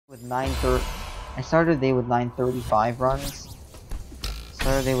with 930. I started the day with 935 runs.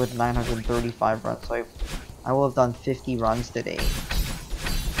 Started the day with 935 runs, so I will have done 50 runs today.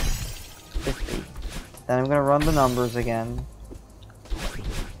 50. Then I'm gonna run the numbers again.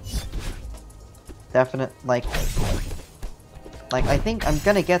 Definite, like I think I'm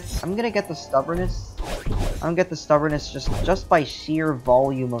gonna get the stubbornness. I'm gonna get the stubbornness just by sheer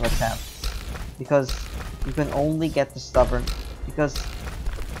volume of attempts, because you can only get the stubborn because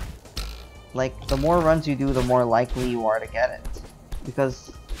like the more runs you do, the more likely you are to get it,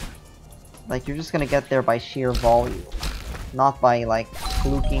 because like you're just gonna get there by sheer volume, not by like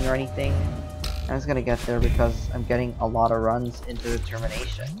fluking or anything. I'm just gonna get there because I'm getting a lot of runs into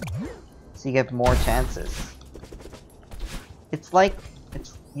determination, so you get more chances. It's like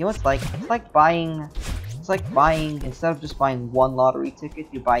it's like buying instead of just buying one lottery ticket,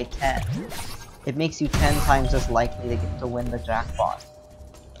 you buy 10. It makes you 10 times as likely to get to win the jackpot.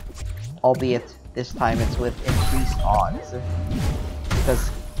 Albeit this time it's with increased odds, because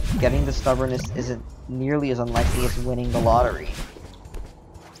getting the stubbornness isn't nearly as unlikely as winning the lottery.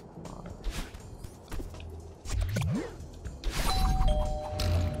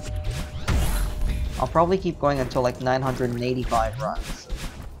 I'll probably keep going until like 985 runs.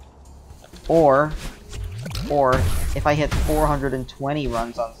 Or if I hit 420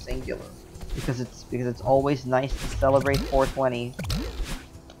 runs on singular, because it's always nice to celebrate 420.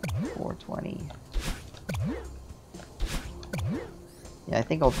 420. Yeah, I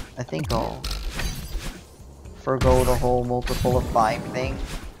think I'll forgo the whole multiple of 5 thing,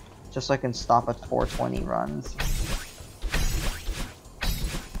 just so I can stop at 420 runs.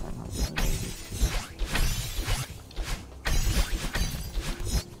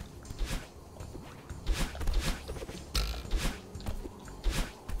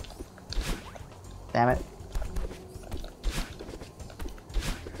 Damn it.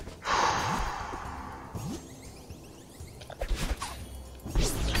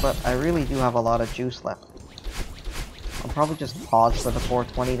 But I really do have a lot of juice left. I'll probably just pause for the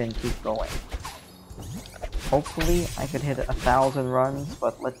 420, then keep going. Hopefully I could hit 1,000 runs,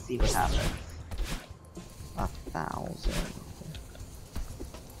 but let's see what happens. 1,000.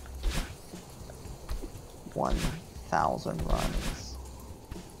 1,000 runs.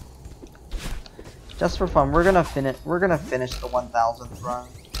 Just for fun, we're gonna finish the 1,000th run,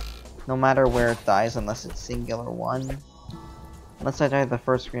 no matter where it dies, unless it's singular 1. Unless I die the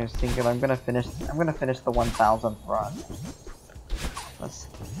first screen of singular, I'm gonna finish the 1,000th run. That's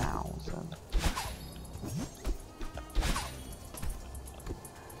 1,000.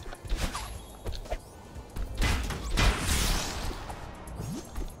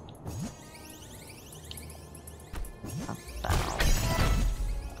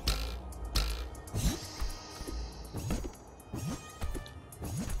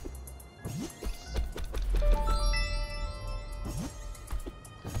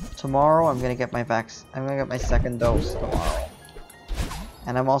 Tomorrow I'm gonna get my second dose tomorrow.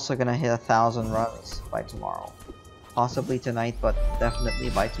 And I'm also gonna hit 1,000 runs by tomorrow. Possibly tonight, but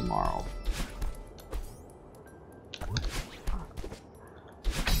definitely by tomorrow.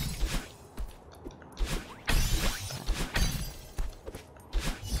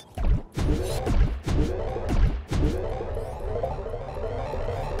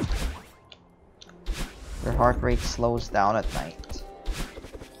 Your heart rate slows down at night.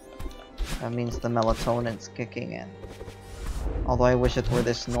 That means the melatonin's kicking in. Although I wish it were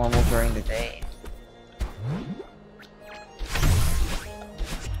this normal during the day.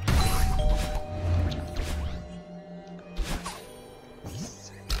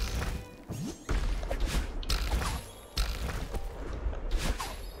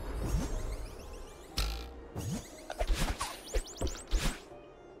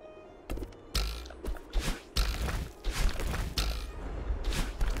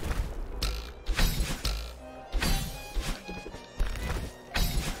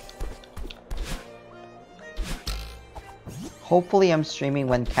 Hopefully I'm streaming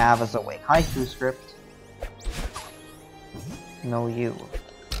when Cav is awake. Hi, TrueScript. No, you.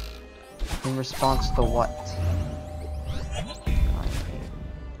 In response to what?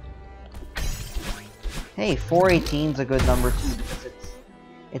 Hey, 418's a good number too, because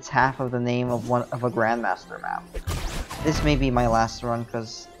it's half of the name of a Grandmaster map. This may be my last run,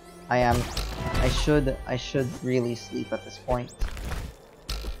 because I should really sleep at this point.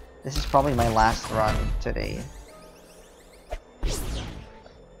 This is probably my last run today.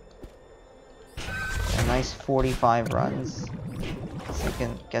 A nice 45 runs. So I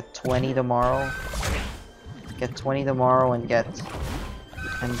can get 20 tomorrow. Get 20 tomorrow and get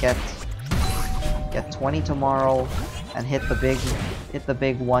 20 tomorrow and hit the big hit the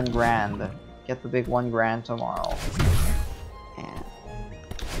big 1 grand. Get the big 1 grand tomorrow. And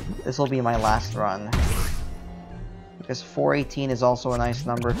this will be my last run. Because 418 is also a nice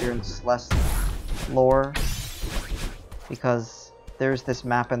number if you're in Celeste lore. Because there's this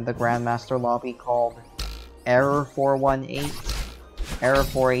map in the Grandmaster lobby called Error 418. Error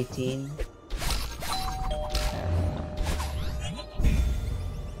 418.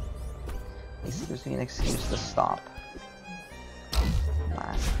 This gives me an excuse to stop.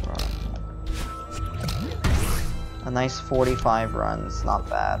 Last run. A nice 45 runs, not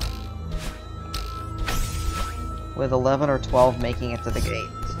bad. With 11 or 12 making it to the gate.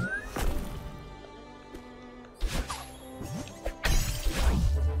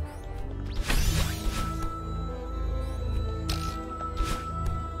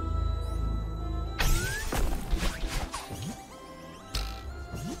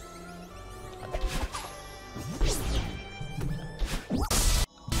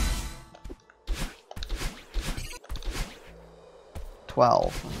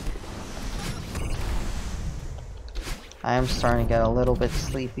 I am starting to get a little bit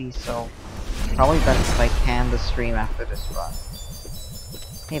sleepy, so probably best if I can the stream after this run.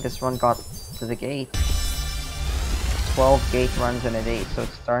 Hey, this run got to the gate. 12 gate runs in a day, so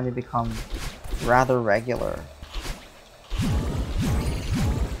it's starting to become rather regular.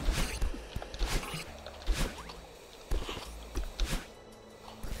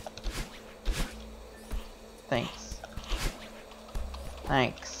 Thanks.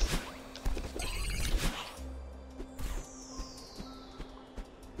 Thanks.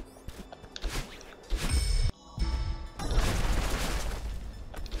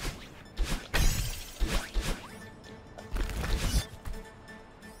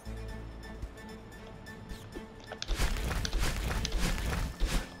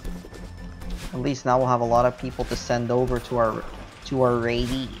 At least now we'll have a lot of people to send over to our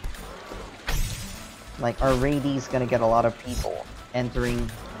raidee. Like, our raidee's gonna get a lot of people entering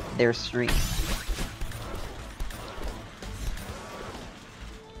their stream.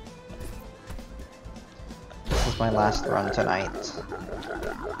 This is my last run tonight.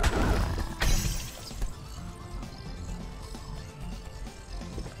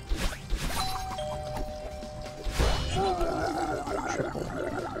 Triple.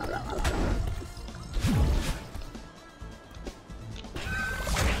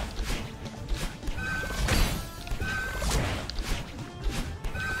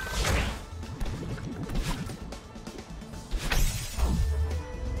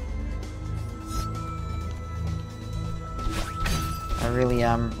 I really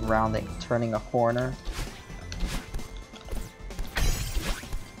am turning a corner.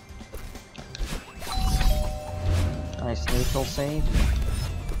 Nice neutral save.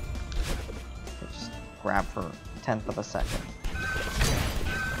 Just grab for 1/10 of a second.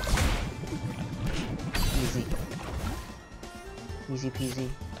 Easy. Easy peasy.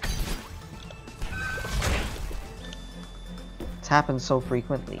 It's happened so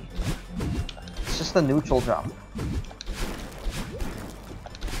frequently. It's just a neutral jump.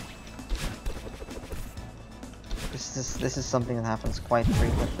 This is something that happens quite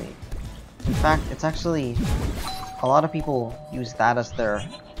frequently. In fact, it's actually a lot of people use that as their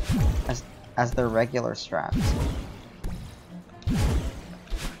regular strat.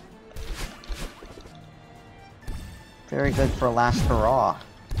 Very good for last hurrah.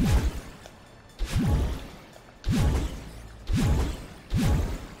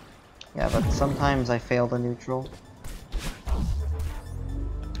 Yeah, but sometimes I fail the neutral.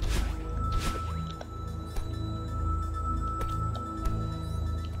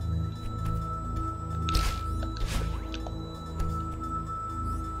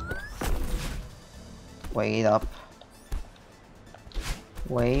 Wait up.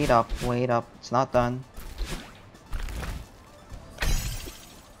 Wait up, wait up. It's not done.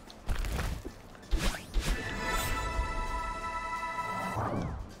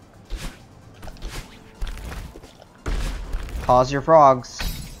 Pause your frogs.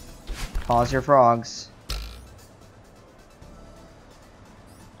 Pause your frogs.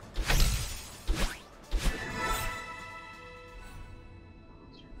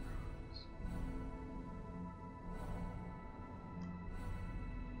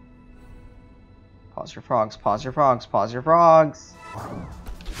 Pause your frogs, pause your frogs, pause your frogs!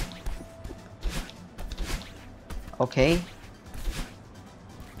 Okay.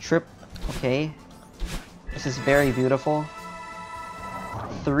 Trip. Okay. This is very beautiful.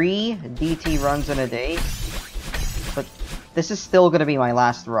 3 DT runs in a day. But this is still gonna be my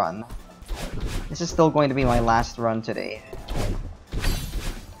last run. This is still going to be my last run today.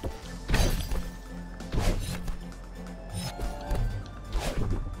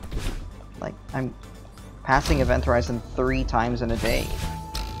 Like, I'm passing Event Horizon 3 times in a day.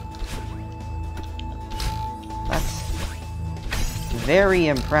 That's very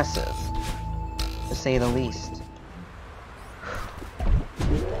impressive, to say the least.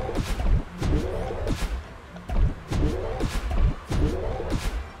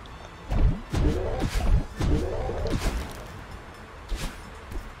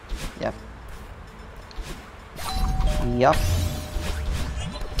 Yep. Yup.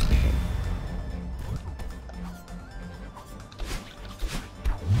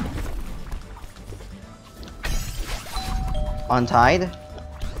 Untied?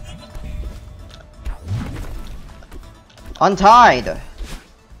 Untied!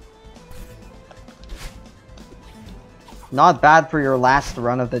 Not bad for your last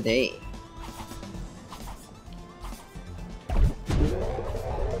run of the day.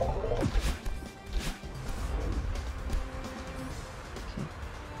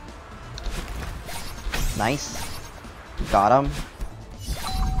 Nice. Got him.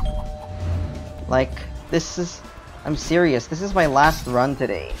 Like, this is... I'm serious, this is my last run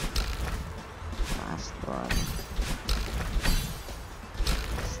today. Last run.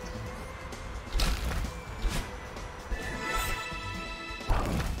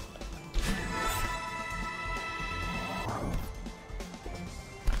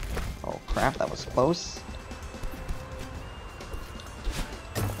 Oh crap, that was close.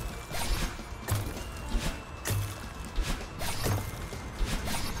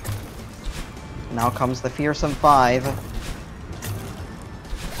 Now comes the fearsome 5.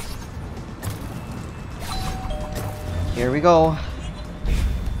 Here we go.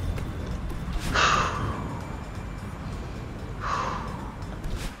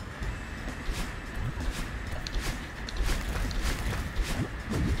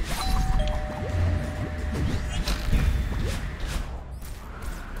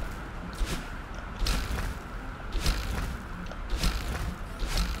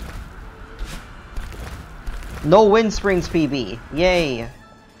 No wind springs PB. Yay.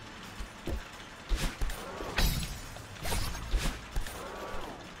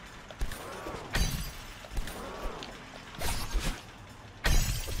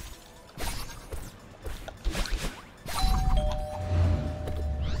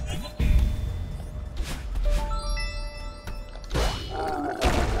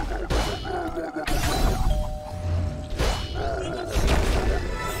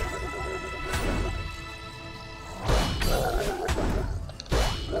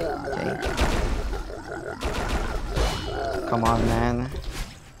 Come on, man.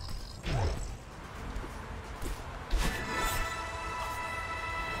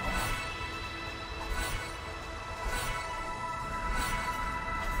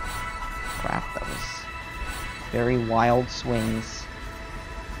 Crap, that was very wild swings.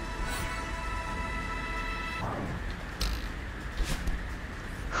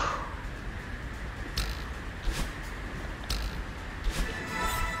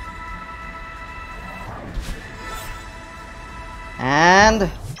 And...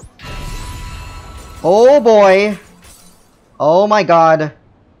 oh boy! Oh my god!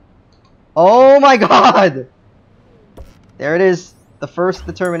 Oh my god! There it is, the first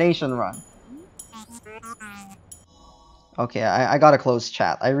determination run. Okay, I gotta close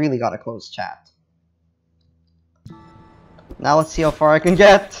chat. I really gotta close chat. Now let's see how far I can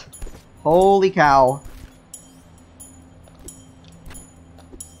get. Holy cow.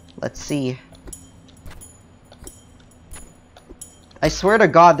 Let's see. I swear to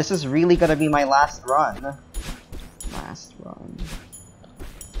God, this is really gonna be my last run. Last run.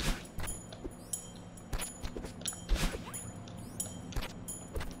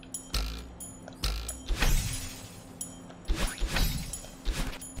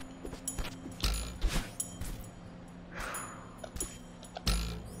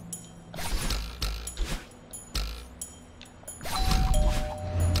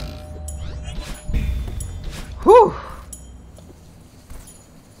 Whew!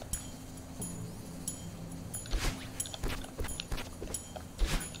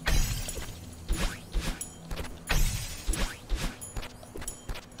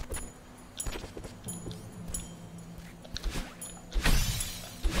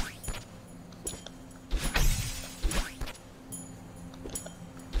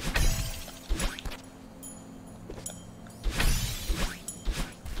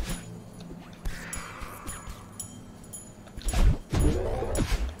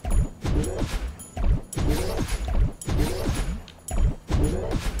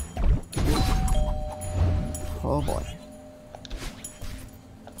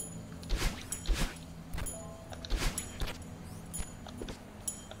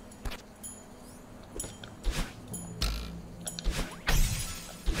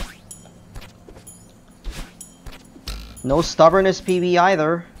 No stubbornness PB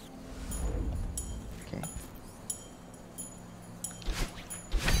either. Okay.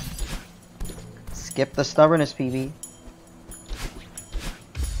 Skip the stubbornness PB.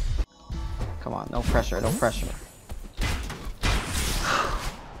 Come on, no pressure, no pressure.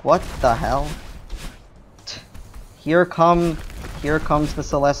 What the hell? Here comes the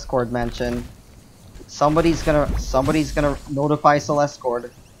Celescord mention. Somebody's gonna notify Celescord,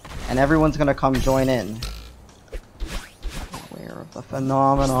 and everyone's gonna come join in. Aware of the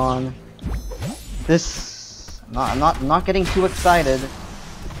phenomenon. I'm not getting too excited,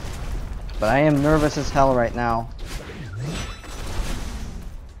 but I am nervous as hell right now.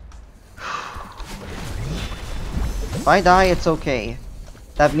 If I die, it's okay.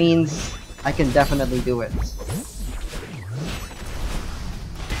 That means I can definitely do it.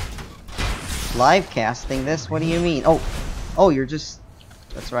 Live casting this? What do you mean? Oh, you're just...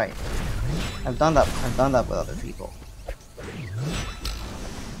 That's right. I've done that with other people.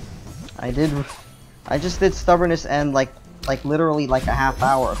 I just did stubbornness and like literally like a half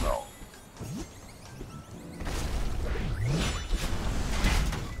hour ago.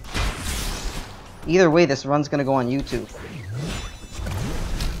 Either way, this run's gonna go on YouTube.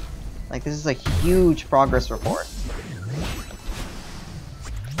 Like, this is a huge progress report.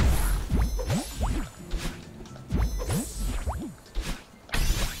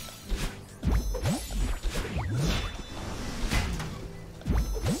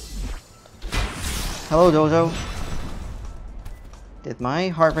 Hello, Dojo. Did my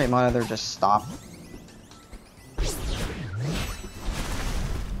heart rate monitor just stop?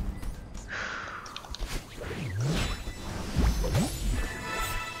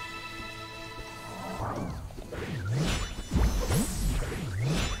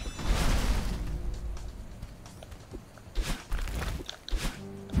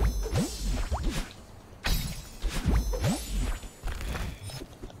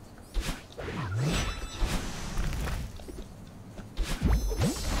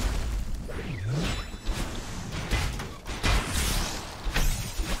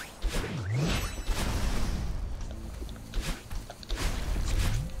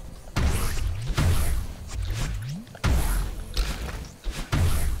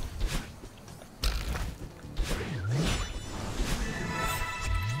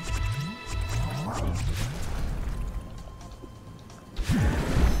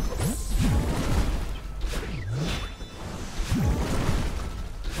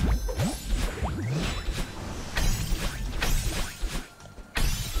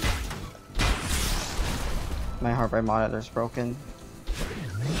 My heart rate monitor's broken.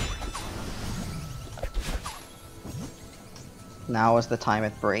 Now is the time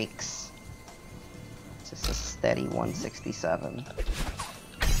it breaks. It's just a steady 167.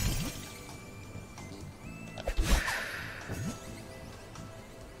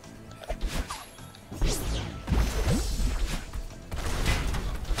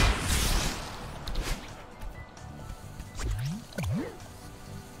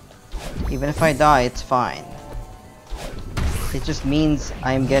 Even if I die, it's fine. It just means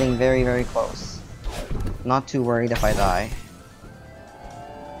I am getting very, very close. Not too worried if I die.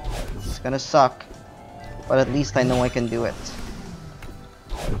 It's gonna suck, but at least I know I can do it.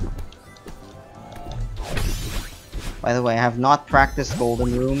 By the way, I have not practiced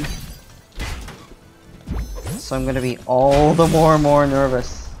Golden Room, so I'm gonna be all the more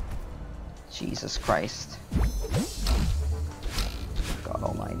nervous. Jesus Christ. God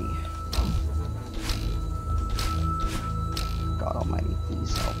Almighty. God Almighty,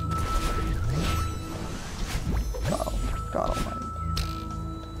 please help. God Almighty.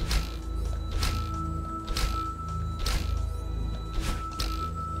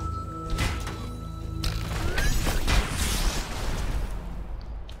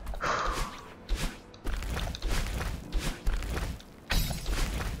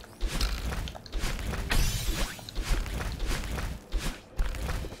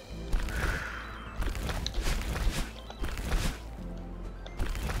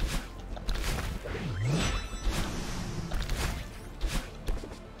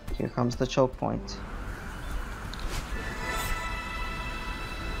 Here comes the choke point.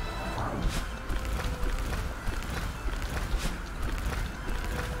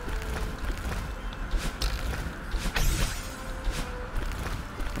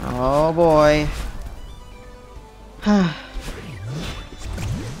 Oh boy.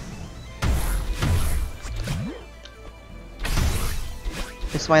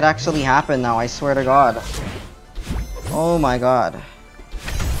 This might actually happen now, I swear to God. Oh my God.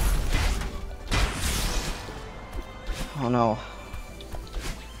 Oh no.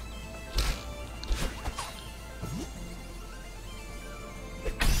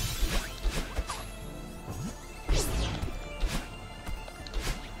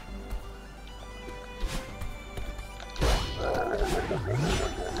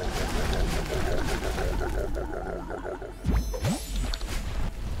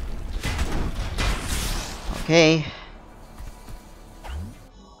 Okay.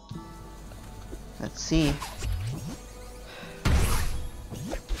 Let's see.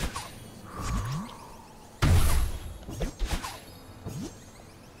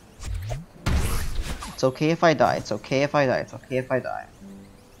 It's okay if I die. It's okay if I die. It's okay if I die.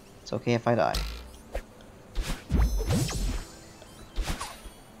 It's okay if I die.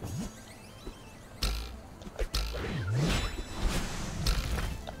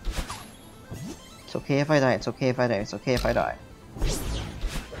 It's okay if I die. It's okay if I die. It's okay if I die.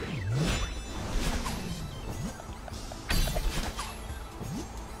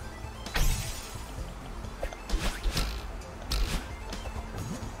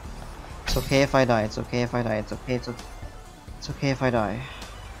 It's okay if I die. It's okay if I die. It's okay. It's okay if I die.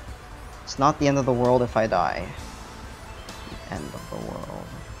 It's not the end of the world if I die. The end of the world.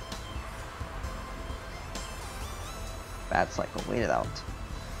 Bad cycle. Wait it out.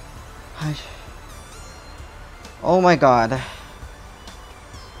 Oh my god.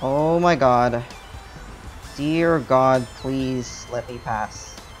 Oh my god. Dear God, please let me pass.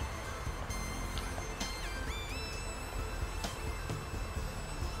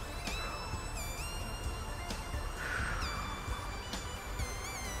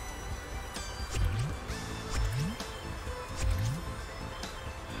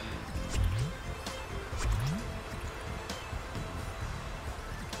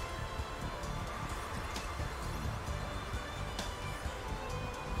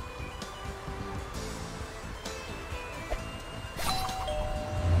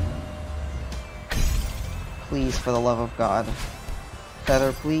 Please, for the love of God.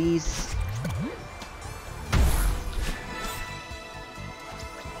 Feather, please.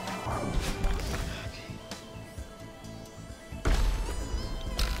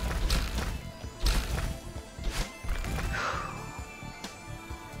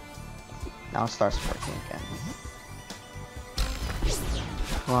 Now it starts working again.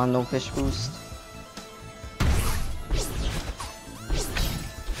 Come on, no fish boost.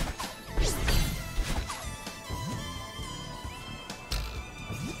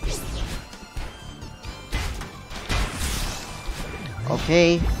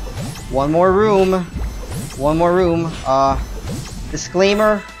 Okay, one more room. One more room.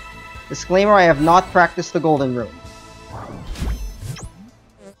 Disclaimer, I have not practiced the golden room.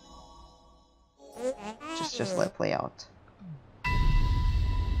 Just let it play out.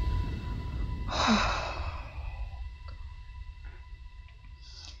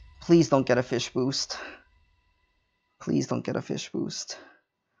 Please don't get a fish boost. Please don't get a fish boost.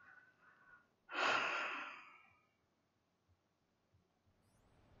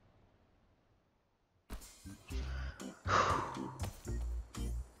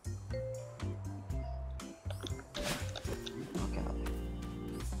 Okay.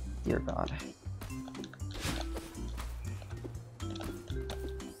 Dear God.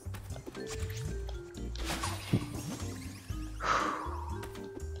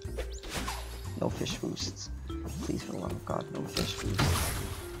 No fish boosts. Please, for the love of God, no fish boosts.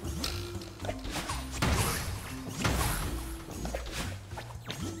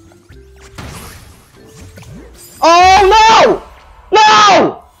 Oh no!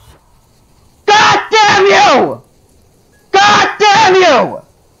 No! God damn you! God damn you!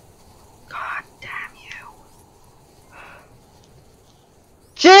 God damn you!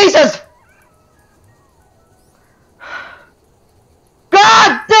 Jesus!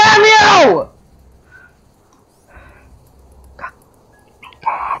 God damn you!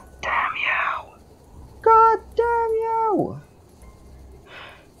 God damn you! God damn you!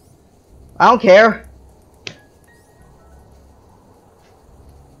 I don't care.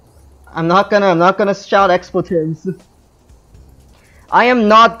 I'm not gonna shout expletives. I am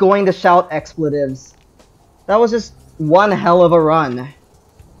not going to shout expletives. That was just one hell of a run.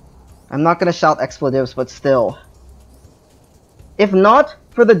 I'm not gonna shout expletives, but still. If not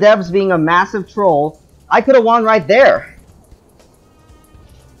for the devs being a massive troll, I could have won right there.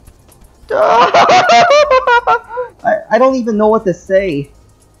 I don't even know what to say.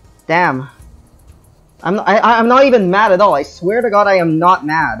 Damn. I'm not even mad at all. I swear to God, I am not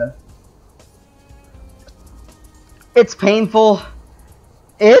mad. It's painful.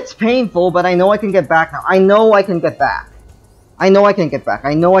 It's painful, but I know I can get back now. I know I can get back. I know I can get back.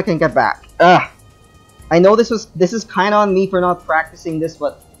 I know I can get back. Ugh. I know this is kind of on me for not practicing this,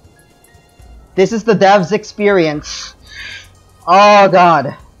 but this is the devs' experience. Oh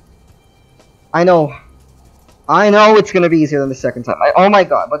God. I know it's gonna be easier than the second time. Oh my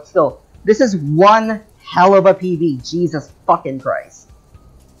God, but still, this is one hell of a PB. Jesus fucking Christ.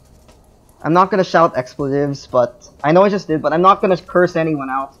 I'm not gonna shout expletives, but I know I just did, but I'm not gonna curse anyone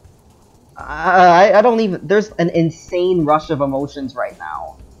out. I don't even... There's an insane rush of emotions right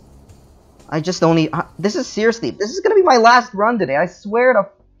now. I just don't even... This is seriously... This is gonna be my last run today. I swear to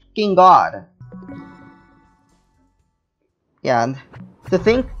fucking God. Yeah, and to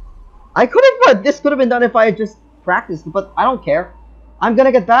think... I could have... This could have been done if I had just practiced, but I don't care. I'm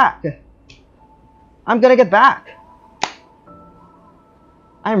gonna get back. I'm gonna get back.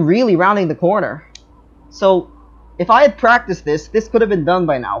 I'm really rounding the corner. So, if I had practiced this, this could have been done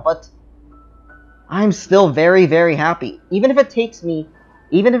by now, but... I'm still very, very happy. Even if it takes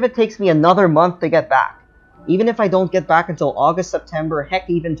me another month to get back. Even if I don't get back until August, September, heck,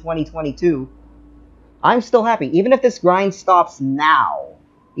 even 2022. I'm still happy. Even if this grind stops now.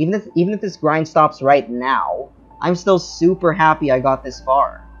 Even if this grind stops right now. I'm still super happy I got this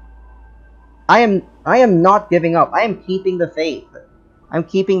far. I am not giving up. I am keeping the faith. I'm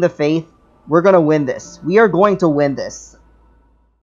keeping the faith. We're gonna win this. We are going to win this.